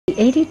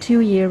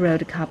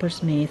82-year-old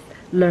coppersmith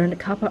learned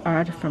copper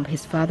art from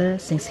his father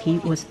since he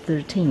was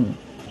 13.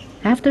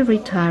 After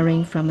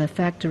retiring from a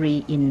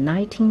factory in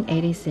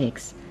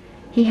 1986,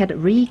 he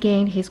had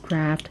regained his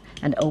craft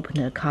and opened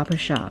a copper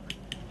shop.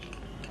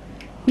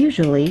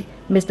 Usually,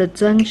 Mr.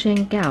 Zeng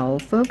Xiango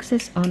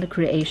focuses on the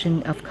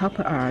creation of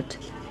copper art,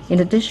 in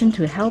addition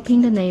to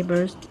helping the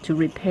neighbors to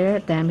repair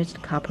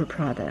damaged copper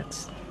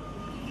products.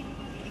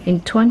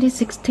 In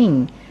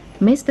 2016,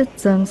 Mr.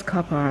 Zeng's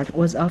copper art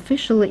was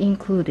officially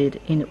included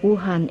in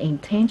Wuhan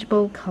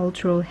Intangible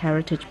Cultural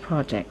Heritage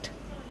Project.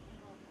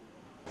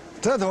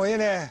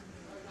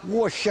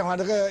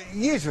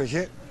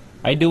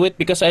 I do it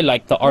because I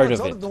like the art of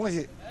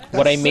it.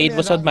 What I made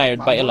was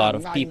admired by a lot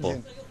of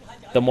people.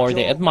 The more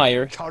they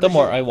admire, the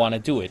more I want to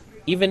do it,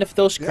 even if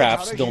those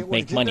crafts don't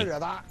make money.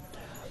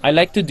 I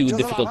like to do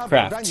difficult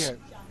crafts.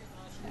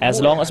 As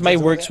long as my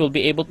works will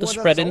be able to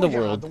spread in the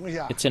world,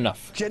 it's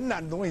enough.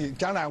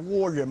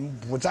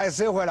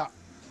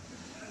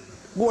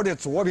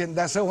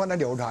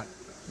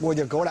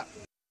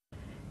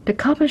 The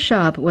copper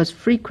shop was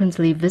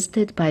frequently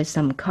visited by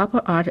some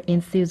copper art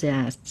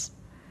enthusiasts.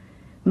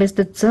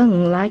 Mr.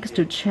 Zeng likes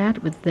to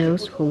chat with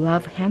those who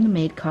love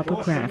handmade copper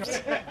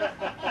crafts.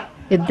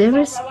 If there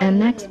is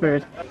an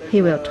expert,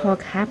 he will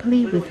talk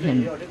happily with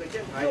him.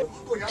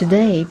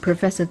 Today,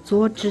 Professor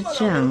Zuo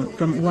Zhijiang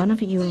from one of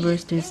the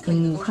universities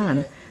in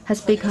Wuhan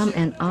has become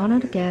an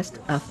honored guest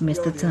of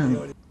Mr.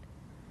 Zeng.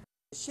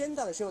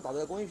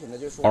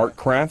 Art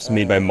crafts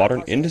made by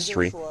modern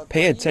industry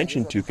pay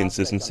attention to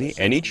consistency,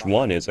 and each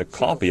one is a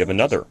copy of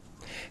another.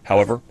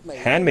 However,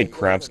 handmade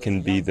crafts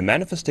can be the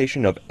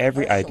manifestation of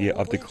every idea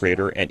of the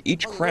creator, and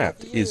each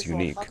craft is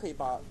unique.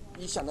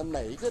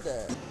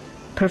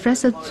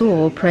 Professor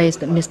Zuo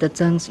praised Mr.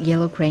 Zeng's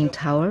Yellow Crane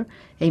Tower,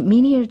 a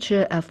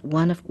miniature of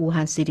one of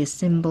Wuhan city's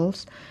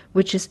symbols,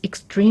 which is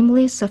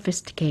extremely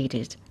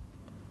sophisticated.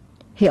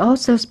 He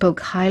also spoke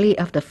highly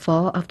of the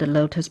Fall of the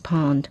Lotus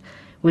Pond,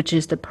 which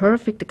is the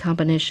perfect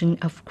combination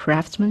of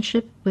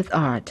craftsmanship with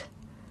art.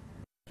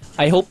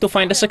 I hope to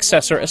find a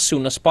successor as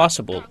soon as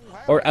possible,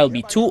 or I'll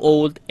be too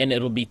old and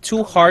it'll be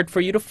too hard for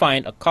you to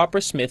find a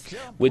coppersmith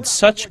with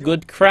such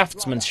good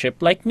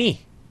craftsmanship like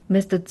me.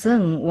 Mr.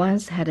 Zeng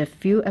once had a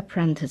few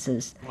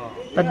apprentices,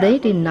 but they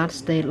did not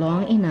stay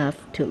long enough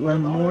to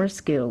learn more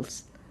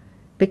skills,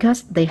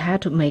 because they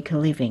had to make a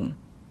living.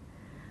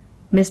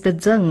 Mr.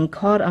 Zeng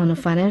called on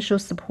financial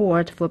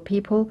support for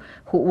people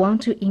who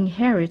want to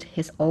inherit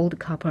his old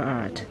copper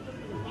art.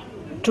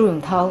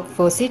 Zhu Yongtao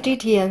for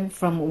CGTN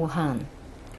from Wuhan.